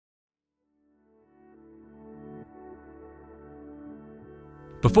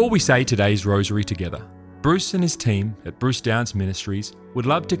Before we say today's rosary together, Bruce and his team at Bruce Downs Ministries would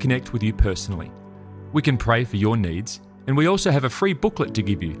love to connect with you personally. We can pray for your needs, and we also have a free booklet to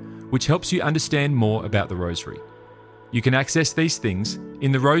give you, which helps you understand more about the rosary. You can access these things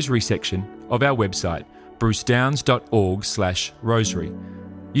in the rosary section of our website, brucedowns.org/rosary.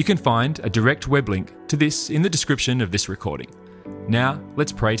 You can find a direct web link to this in the description of this recording. Now,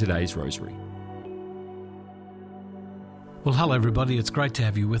 let's pray today's rosary. Well, hello everybody, it's great to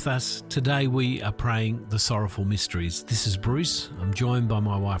have you with us. Today we are praying the Sorrowful Mysteries. This is Bruce, I'm joined by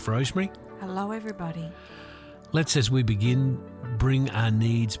my wife Rosemary. Hello everybody. Let's, as we begin, bring our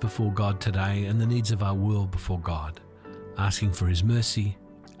needs before God today and the needs of our world before God, asking for His mercy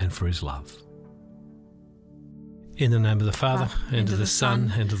and for His love. In the name of the Father, and of the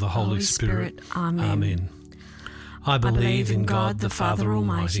Son, and of the Holy Spirit. Amen. I believe in God the Father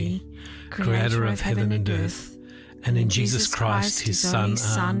Almighty, Creator of heaven and earth, and in Jesus Christ, His only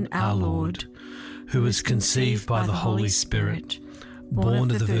Son, our Lord, who was conceived by the Holy Spirit, born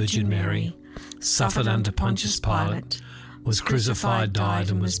of the Virgin Mary, suffered under Pontius Pilate, was crucified,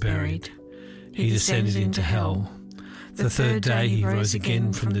 died, and was buried. He descended into hell. The third day He rose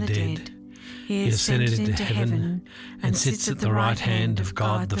again from the dead. He ascended into heaven and sits at the right hand of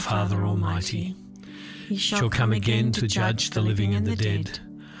God the Father Almighty. He shall come again to judge the living and the dead.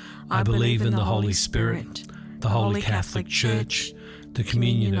 I believe in the Holy Spirit, the Holy Catholic Church, the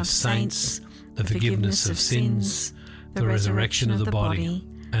communion of saints, the forgiveness of sins, the resurrection of the body,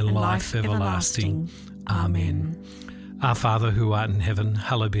 and life everlasting. Amen. Our Father who art in heaven,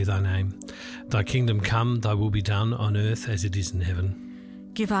 hallowed be thy name. Thy kingdom come, thy will be done on earth as it is in heaven.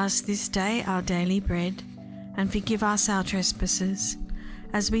 Give us this day our daily bread, and forgive us our trespasses,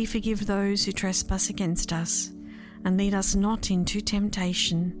 as we forgive those who trespass against us. And lead us not into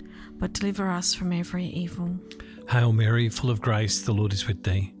temptation, but deliver us from every evil. Hail Mary, full of grace, the Lord is with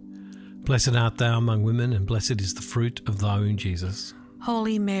thee. Blessed art thou among women, and blessed is the fruit of thy womb, Jesus.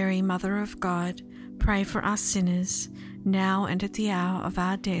 Holy Mary, Mother of God, pray for us sinners, now and at the hour of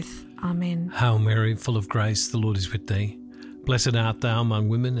our death. Amen. Hail Mary, full of grace, the Lord is with thee. Blessed art thou among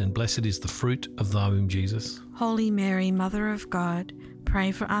women, and blessed is the fruit of thy womb, Jesus. Holy Mary, Mother of God,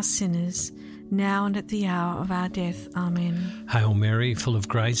 pray for us sinners, now and at the hour of our death. Amen. Hail Mary, full of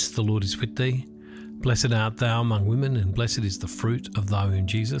grace, the Lord is with thee. Blessed art thou among women, and blessed is the fruit of thy womb,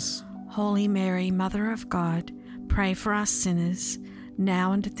 Jesus. Holy Mary, Mother of God, pray for us sinners,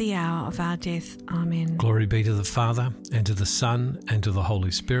 now and at the hour of our death. Amen. Glory be to the Father, and to the Son, and to the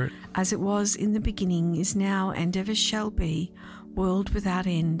Holy Spirit. As it was in the beginning, is now, and ever shall be, world without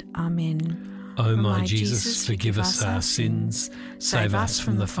end. Amen. O my Jesus, forgive us our sins, save us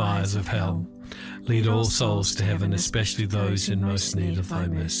from the fires of hell. Lead all souls to heaven, especially those in most need of thy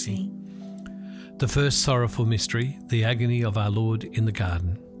mercy. The first sorrowful mystery, the agony of our Lord in the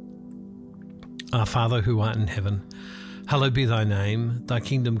garden. Our Father who art in heaven, hallowed be thy name. Thy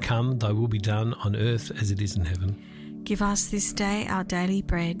kingdom come, thy will be done on earth as it is in heaven. Give us this day our daily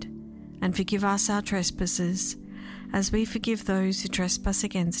bread, and forgive us our trespasses, as we forgive those who trespass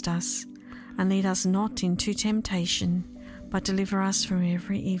against us. And lead us not into temptation, but deliver us from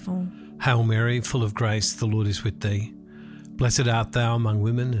every evil. Hail Mary, full of grace, the Lord is with thee. Blessed art thou among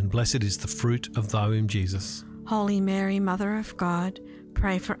women, and blessed is the fruit of thy womb, Jesus. Holy Mary, Mother of God,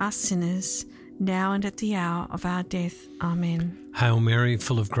 pray for us sinners, now and at the hour of our death. Amen. Hail Mary,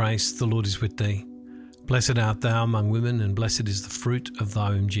 full of grace, the Lord is with thee. Blessed art thou among women, and blessed is the fruit of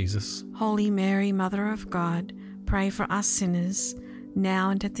thy womb, Jesus. Holy Mary, Mother of God, pray for us sinners, now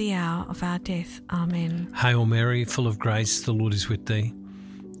and at the hour of our death. Amen. Hail Mary, full of grace, the Lord is with thee.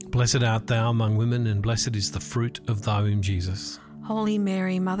 Blessed art thou among women, and blessed is the fruit of thy womb, Jesus. Holy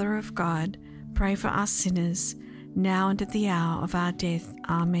Mary, Mother of God, pray for us sinners, now and at the hour of our death.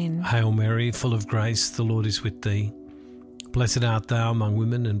 Amen. Hail Mary, full of grace, the Lord is with thee. Blessed art thou among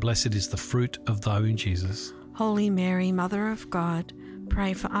women, and blessed is the fruit of thy womb, Jesus. Holy Mary, Mother of God,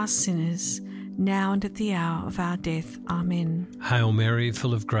 pray for us sinners, now and at the hour of our death. Amen. Hail Mary,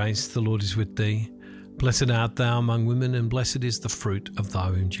 full of grace, the Lord is with thee. Blessed art thou among women, and blessed is the fruit of thy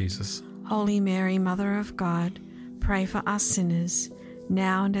womb, Jesus. Holy Mary, Mother of God, pray for us sinners,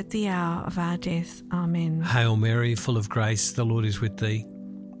 now and at the hour of our death. Amen. Hail Mary, full of grace, the Lord is with thee.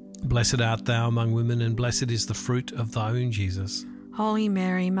 Blessed art thou among women, and blessed is the fruit of thy womb, Jesus. Holy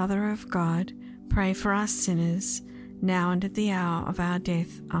Mary, Mother of God, pray for us sinners, now and at the hour of our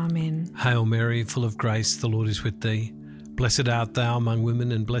death. Amen. Hail Mary, full of grace, the Lord is with thee. Blessed art thou among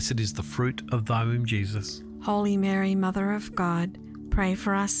women, and blessed is the fruit of thy womb, Jesus. Holy Mary, Mother of God, pray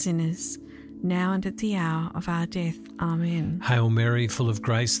for us sinners, now and at the hour of our death. Amen. Hail Mary, full of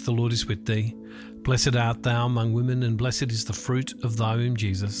grace, the Lord is with thee. Blessed art thou among women, and blessed is the fruit of thy womb,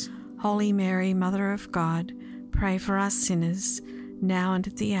 Jesus. Holy Mary, Mother of God, pray for us sinners, now and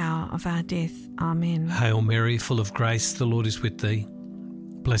at the hour of our death. Amen. Hail Mary, full of grace, the Lord is with thee.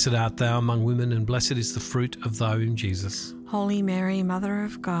 Blessed art thou among women, and blessed is the fruit of thy womb, Jesus. Holy Mary, Mother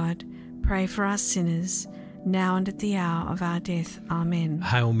of God, pray for us sinners, now and at the hour of our death. Amen.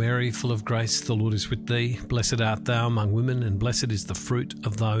 Hail Mary, full of grace, the Lord is with thee. Blessed art thou among women, and blessed is the fruit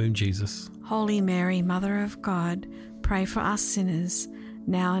of thy womb, Jesus. Holy Mary, Mother of God, pray for us sinners,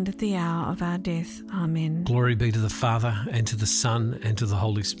 now and at the hour of our death. Amen. Glory be to the Father, and to the Son, and to the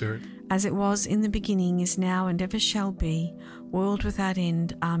Holy Spirit. As it was in the beginning, is now, and ever shall be, world without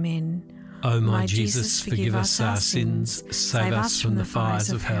end. Amen. O my Jesus, forgive us our sins, save us from the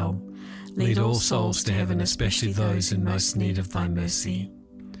fires of hell. Lead all souls to heaven, especially those in most need of thy mercy.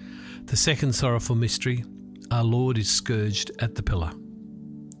 The second sorrowful mystery, our Lord is scourged at the pillar.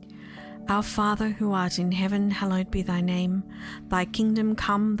 Our Father, who art in heaven, hallowed be thy name. Thy kingdom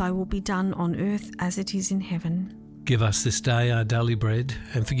come, thy will be done on earth as it is in heaven. Give us this day our daily bread,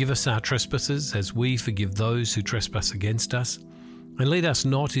 and forgive us our trespasses, as we forgive those who trespass against us. And lead us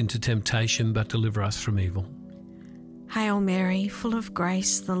not into temptation, but deliver us from evil. Hail Mary, full of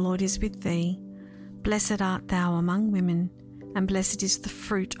grace, the Lord is with thee. Blessed art thou among women, and blessed is the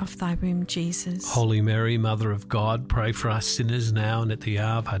fruit of thy womb, Jesus. Holy Mary, Mother of God, pray for us sinners now and at the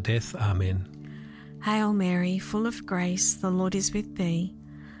hour of our death. Amen. Hail Mary, full of grace, the Lord is with thee.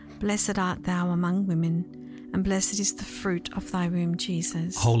 Blessed art thou among women, and blessed is the fruit of thy womb,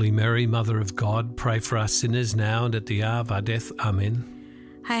 Jesus. Holy Mary, Mother of God, pray for us sinners now and at the hour of our death.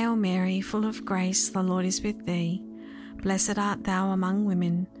 Amen. Hail Mary, full of grace, the Lord is with thee. Blessed art thou among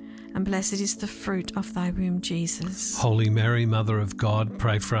women, and blessed is the fruit of thy womb, Jesus. Holy Mary, Mother of God,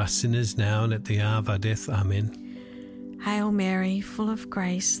 pray for us sinners now and at the hour of our death. Amen. Hail Mary, full of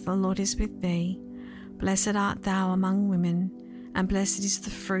grace, the Lord is with thee. Blessed art thou among women, and blessed is the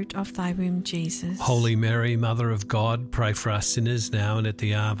fruit of thy womb, Jesus. Holy Mary, Mother of God, pray for us sinners now and at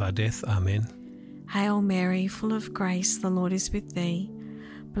the hour of our death. Amen. Hail Mary, full of grace, the Lord is with thee.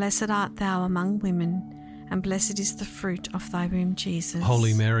 Blessed art thou among women, and blessed is the fruit of thy womb, Jesus.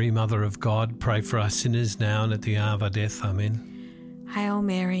 Holy Mary, Mother of God, pray for us sinners now and at the hour of our death. Amen. Hail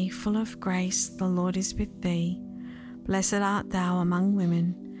Mary, full of grace, the Lord is with thee. Blessed art thou among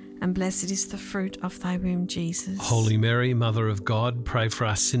women, and blessed is the fruit of thy womb, Jesus. Holy Mary, Mother of God, pray for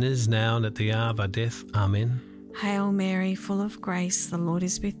us sinners now and at the hour of our death. Amen. Hail Mary, full of grace, the Lord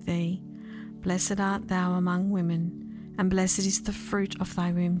is with thee. Blessed art thou among women, and blessed is the fruit of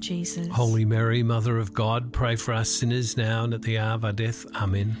thy womb, Jesus. Holy Mary, Mother of God, pray for us sinners now and at the hour of our death.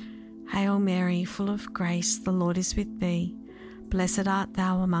 Amen. Hail Mary, full of grace, the Lord is with thee. Blessed art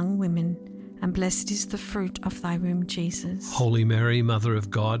thou among women, and blessed is the fruit of thy womb, Jesus. Holy Mary, Mother of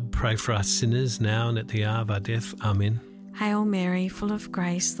God, pray for us sinners now and at the hour of our death. Amen. Hail Mary, full of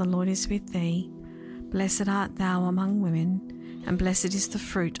grace, the Lord is with thee. Blessed art thou among women, and blessed is the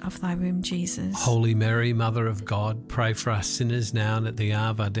fruit of thy womb, Jesus. Holy Mary, Mother of God, pray for us sinners now and at the hour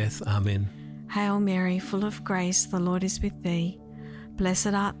of our death. Amen. Hail Mary, full of grace, the Lord is with thee.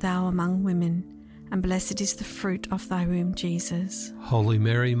 Blessed art thou among women, and blessed is the fruit of thy womb, Jesus. Holy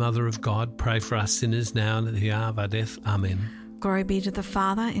Mary, Mother of God, pray for us sinners now and at the hour of our death. Amen. Glory be to the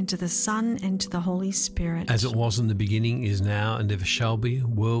Father, and to the Son, and to the Holy Spirit. As it was in the beginning, is now, and ever shall be,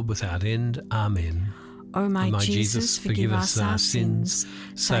 world without end. Amen. O my Jesus, forgive us our sins,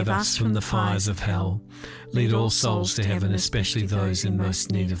 save us from the fires of hell. Lead all souls to heaven, especially those in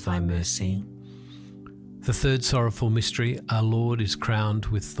most need of thy mercy. The third sorrowful mystery, our Lord is crowned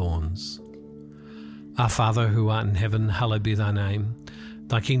with thorns. Our Father, who art in heaven, hallowed be thy name.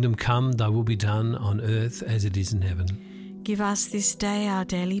 Thy kingdom come, thy will be done on earth as it is in heaven. Give us this day our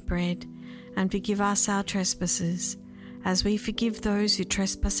daily bread, and forgive us our trespasses, as we forgive those who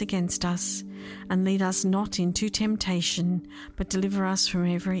trespass against us. And lead us not into temptation, but deliver us from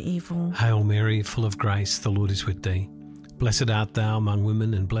every evil. Hail Mary, full of grace, the Lord is with thee. Blessed art thou among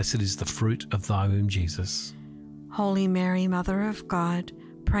women, and blessed is the fruit of thy womb, Jesus. Holy Mary, Mother of God,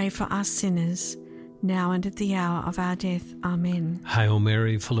 pray for us sinners, now and at the hour of our death. Amen. Hail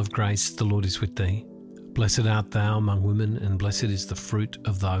Mary, full of grace, the Lord is with thee. Blessed art thou among women, and blessed is the fruit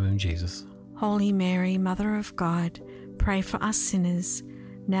of thy womb, Jesus. Holy Mary, Mother of God, pray for us sinners,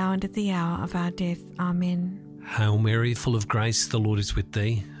 now and at the hour of our death. Amen. Hail Mary, full of grace, the Lord is with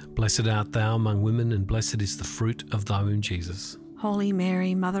thee. Blessed art thou among women, and blessed is the fruit of thy womb, Jesus. Holy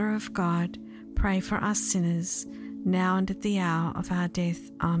Mary, Mother of God, pray for us sinners, now and at the hour of our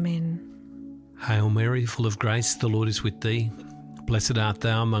death. Amen. Hail Mary, full of grace, the Lord is with thee. Blessed art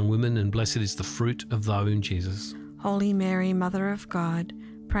thou among women, and blessed is the fruit of thy womb, Jesus. Holy Mary, Mother of God,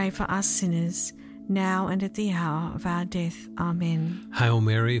 pray for us sinners, now and at the hour of our death. Amen. Hail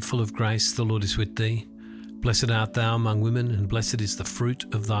Mary, full of grace, the Lord is with thee. Blessed art thou among women, and blessed is the fruit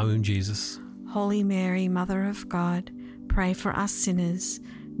of thy womb, Jesus. Holy Mary, Mother of God, pray for us sinners,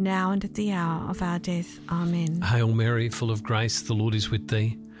 now and at the hour of our death. Amen. Hail Mary, full of grace, the Lord is with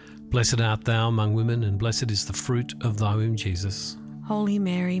thee. Blessed art thou among women, and blessed is the fruit of thy womb, Jesus. Holy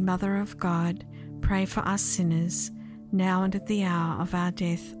Mary, Mother of God, pray for us sinners, now and at the hour of our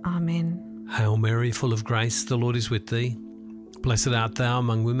death. Amen. Hail Mary, full of grace, the Lord is with thee. Blessed art thou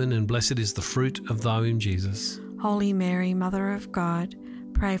among women, and blessed is the fruit of thy womb, Jesus. Holy Mary, Mother of God,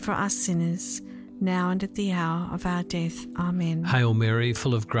 pray for us sinners, now and at the hour of our death. Amen. Hail Mary,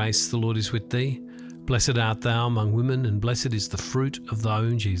 full of grace, the Lord is with thee. Blessed art thou among women, and blessed is the fruit of thy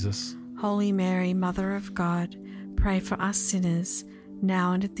womb, Jesus. Holy Mary, Mother of God, pray for us sinners,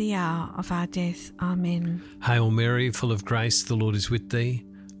 now and at the hour of our death. Amen. Hail Mary, full of grace, the Lord is with thee.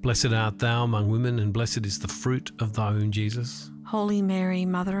 Blessed art thou among women, and blessed is the fruit of thy womb, Jesus. Holy Mary,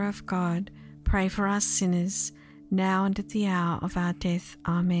 Mother of God, pray for us sinners, now and at the hour of our death.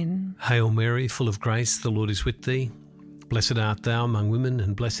 Amen. Hail Mary, full of grace, the Lord is with thee. Blessed art thou among women,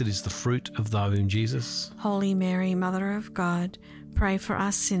 and blessed is the fruit of thy womb, Jesus. Holy Mary, Mother of God, pray for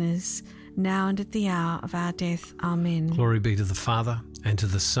us sinners, now and at the hour of our death. Amen. Glory be to the Father, and to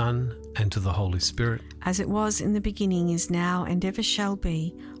the Son, and to the Holy Spirit. As it was in the beginning, is now, and ever shall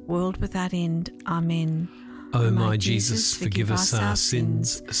be, world without end. Amen. O my Jesus, forgive us our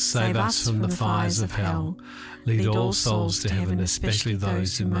sins, save us from the fires of hell. Lead all souls to heaven, especially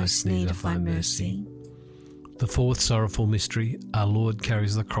those who most need of thy mercy. The fourth sorrowful mystery, our Lord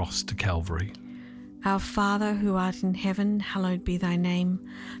carries the cross to Calvary. Our Father, who art in heaven, hallowed be thy name.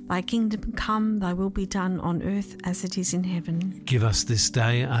 Thy kingdom come, thy will be done on earth as it is in heaven. Give us this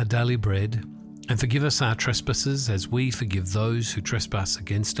day our daily bread, and forgive us our trespasses as we forgive those who trespass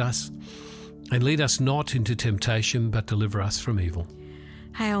against us. And lead us not into temptation, but deliver us from evil.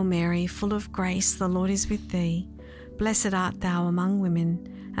 Hail Mary, full of grace, the Lord is with thee. Blessed art thou among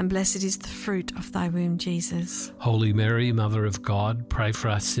women, and blessed is the fruit of thy womb, Jesus. Holy Mary, Mother of God, pray for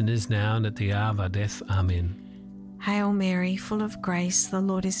us sinners now and at the hour of our death. Amen. Hail Mary, full of grace, the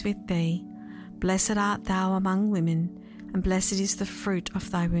Lord is with thee. Blessed art thou among women, and blessed is the fruit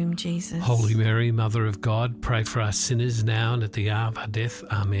of thy womb, Jesus. Holy Mary, Mother of God, pray for us sinners now and at the hour of our death.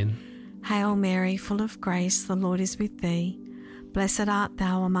 Amen. Hail Mary, full of grace, the Lord is with thee. Blessed art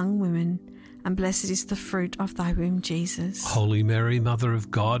thou among women, and blessed is the fruit of thy womb, Jesus. Holy Mary, Mother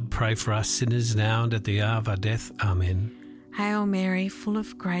of God, pray for us sinners now and at the hour of our death. Amen. Hail Mary, full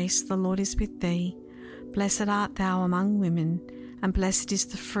of grace, the Lord is with thee. Blessed art thou among women, and blessed is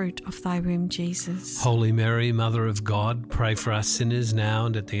the fruit of thy womb, Jesus. Holy Mary, Mother of God, pray for us sinners now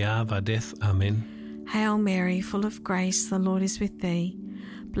and at the hour of our death. Amen. Hail Mary, full of grace, the Lord is with thee.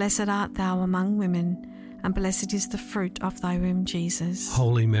 Blessed art thou among women, and blessed is the fruit of thy womb, Jesus.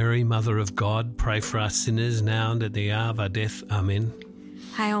 Holy Mary, Mother of God, pray for us sinners now and at the hour of our death. Amen.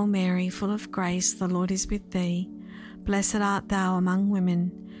 Hail Mary, full of grace, the Lord is with thee. Blessed art thou among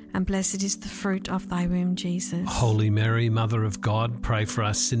women, and blessed is the fruit of thy womb, Jesus. Holy Mary, Mother of God, pray for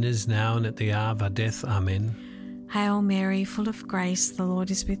us sinners now and at the hour of our death. Amen. Hail Mary, full of grace, the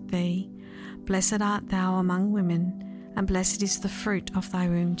Lord is with thee. Blessed art thou among women, and blessed is the fruit of thy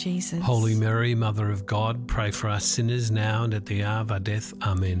womb, Jesus. Holy Mary, Mother of God, pray for us sinners now and at the hour of our death.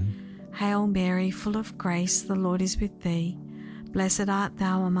 Amen. Hail Mary, full of grace, the Lord is with thee. Blessed art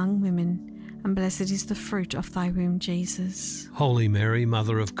thou among women, and blessed is the fruit of thy womb, Jesus. Holy Mary,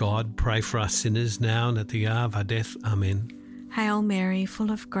 Mother of God, pray for us sinners now and at the hour of our death. Amen. Hail Mary,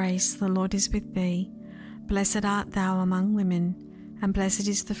 full of grace, the Lord is with thee. Blessed art thou among women, and blessed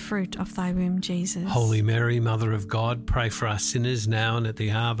is the fruit of thy womb, Jesus. Holy Mary, Mother of God, pray for us sinners now and at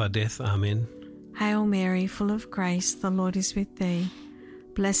the hour of our death. Amen. Hail Mary, full of grace, the Lord is with thee.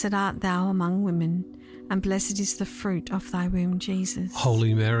 Blessed art thou among women, and blessed is the fruit of thy womb, Jesus.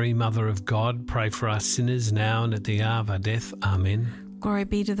 Holy Mary, Mother of God, pray for us sinners now and at the hour of our death. Amen. Glory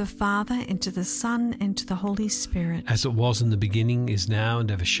be to the Father, and to the Son, and to the Holy Spirit. As it was in the beginning, is now, and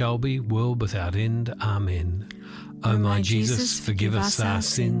ever shall be, world without end. Amen. O my Jesus, forgive us our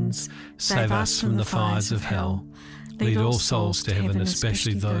sins, save us from the fires of hell. Lead all souls to heaven,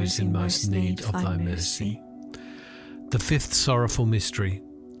 especially those in most need of thy mercy. The fifth sorrowful mystery,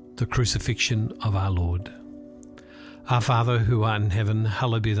 the crucifixion of our Lord. Our Father, who art in heaven,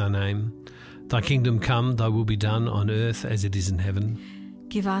 hallowed be thy name. Thy kingdom come, thy will be done on earth as it is in heaven.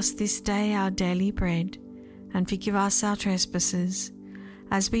 Give us this day our daily bread, and forgive us our trespasses,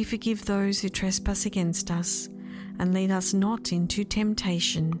 as we forgive those who trespass against us. and lead us not into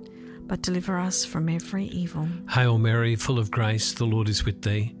temptation, but deliver us from every evil. Hail Mary, full of grace, the Lord is with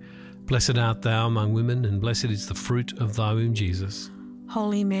thee. Blessed art thou among women, and blessed is the fruit of thy womb, Jesus.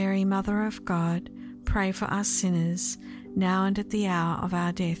 Holy Mary, Mother of God, pray for us sinners, now and at the hour of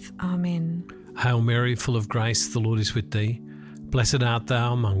our death. Amen. Hail Mary, full of grace, the Lord is with thee. Blessed art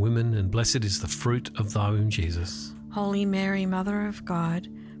thou among women, and blessed is the fruit of thy womb, Jesus. Holy Mary, Mother of God,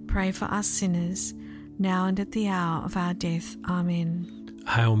 pray for us sinners, now and at the hour of our death. Amen.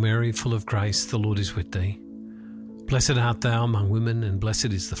 Hail Mary, full of grace, the Lord is with thee. Blessed art thou among women, and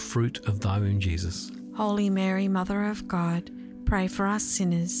blessed is the fruit of thy womb, Jesus. Holy Mary, Mother of God, pray for us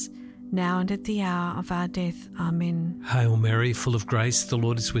sinners, now and at the hour of our death. Amen. Hail Mary, full of grace, the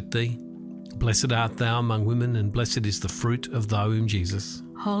Lord is with thee. Blessed art thou among women, and blessed is the fruit of thy womb, Jesus.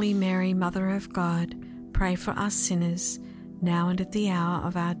 Holy Mary, Mother of God, pray for us sinners, now and at the hour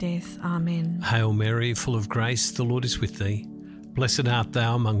of our death. Amen. Hail Mary, full of grace, the Lord is with thee. Blessed art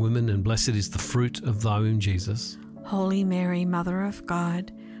thou among women, and blessed is the fruit of thy womb, Jesus. Holy Mary, Mother of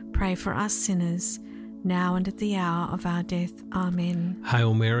God, pray for us sinners, now and at the hour of our death. Amen.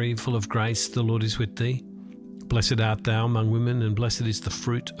 Hail Mary, full of grace, the Lord is with thee. Blessed art thou among women, and blessed is the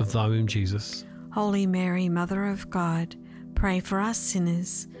fruit of thy womb, Jesus. Holy Mary, Mother of God, pray for us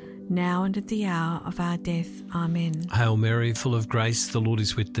sinners, now and at the hour of our death. Amen. Hail Mary, full of grace, the Lord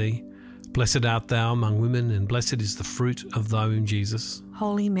is with thee. Blessed art thou among women, and blessed is the fruit of thy womb, Jesus.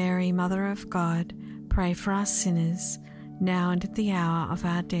 Holy Mary, Mother of God, pray for us sinners, now and at the hour of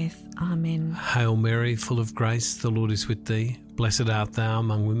our death. Amen. Hail Mary, full of grace, the Lord is with thee. Blessed art thou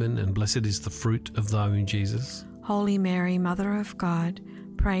among women, and blessed is the fruit of thy womb, Jesus. Holy Mary, Mother of God,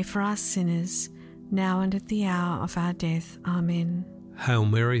 pray for us sinners, now and at the hour of our death. Amen. Hail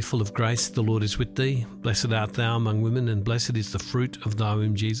Mary, full of grace, the Lord is with thee. Blessed art thou among women, and blessed is the fruit of thy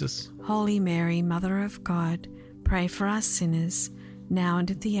womb, Jesus. Holy Mary, Mother of God, pray for us sinners, now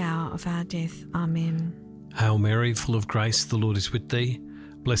and at the hour of our death. Amen. Hail Mary, full of grace, the Lord is with thee.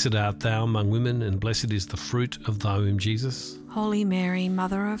 Blessed art thou among women, and blessed is the fruit of thy womb, Jesus. Holy Mary,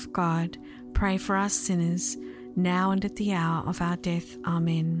 Mother of God, pray for us sinners, now and at the hour of our death.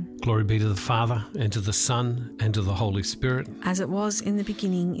 Amen. Glory be to the Father, and to the Son, and to the Holy Spirit. As it was in the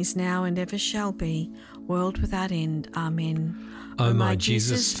beginning, is now, and ever shall be, world without end. Amen. O my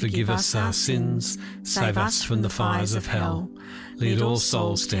Jesus, forgive us our sins, save us from the fires of hell. Lead all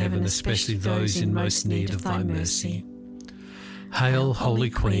souls to heaven, especially those in most need of thy mercy. Hail, Holy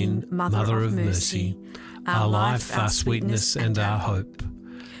Queen, Mother of Mercy, our life, our sweetness, and our hope.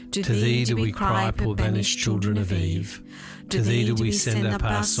 To thee do we cry, poor banished children of Eve. To thee do we send up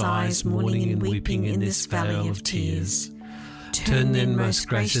our sighs, mourning and weeping in this valley of tears. Turn then, most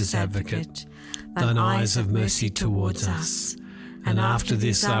gracious Advocate, thine eyes of mercy towards us, and after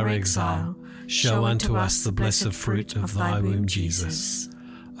this our exile, show unto us the blessed fruit of thy womb, Jesus.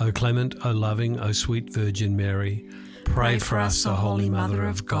 O clement, O loving, O sweet Virgin Mary, pray for us, O Holy Mother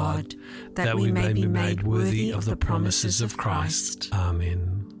of God, that we may be made worthy of the promises of Christ.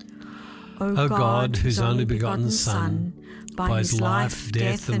 Amen. O God, whose only begotten Son, by his life,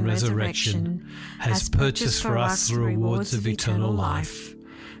 death, and resurrection, has purchased for us the rewards of eternal life,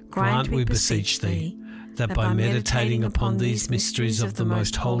 grant, we beseech thee, that by meditating upon these mysteries of the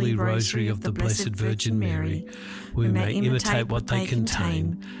most holy rosary of the Blessed Virgin Mary, we may imitate what they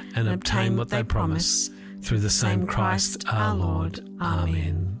contain and obtain what they promise, through the same Christ our Lord.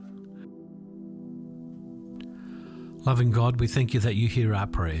 Amen. Loving God, we thank you that you hear our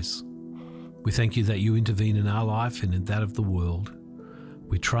prayers. We thank you that you intervene in our life and in that of the world.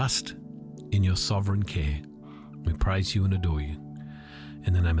 We trust in your sovereign care. We praise you and adore you.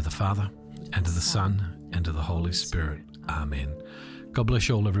 In the name of the Father, and to the Son, and to the Holy Spirit. Amen. God bless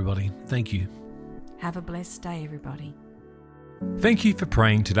you all, everybody. Thank you. Have a blessed day, everybody. Thank you for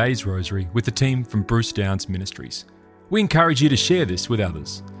praying today's rosary with the team from Bruce Downs Ministries. We encourage you to share this with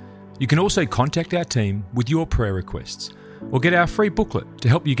others. You can also contact our team with your prayer requests, or get our free booklet to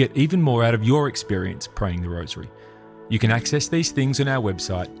help you get even more out of your experience praying the rosary. You can access these things on our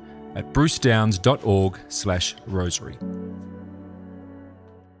website at brucedowns.org/rosary.